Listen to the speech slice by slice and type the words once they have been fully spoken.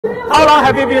long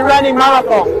have you been running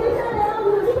marathon?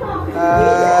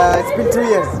 It's been 2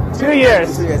 years. 2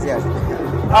 years. 2 years, yes.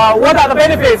 What are the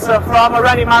benefits from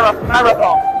running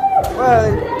marathon? Well,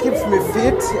 it keeps me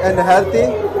fit and healthy,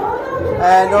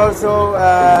 and also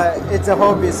it's a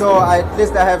hobby, so at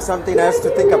least I have something else to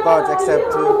think about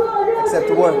except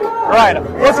to work. Right.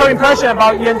 What's your impression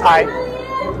about Yantai?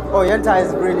 Oh, Yantai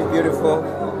is really beautiful.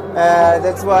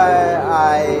 That's why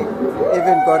I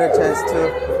even got a chance to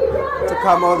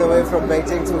come all the way from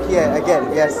Beijing to here again.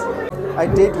 Yes, I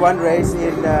did one race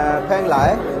in Penglai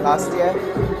last year.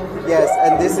 Yes,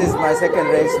 and this is my second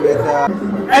race with.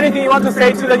 Anything you want to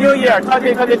say to the new year,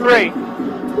 2023?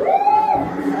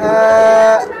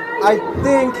 I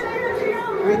think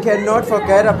we cannot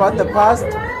forget about the past,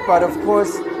 but of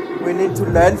course we need to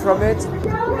learn from it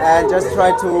and just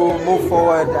try to move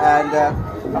forward, and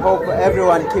I hope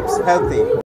everyone keeps healthy.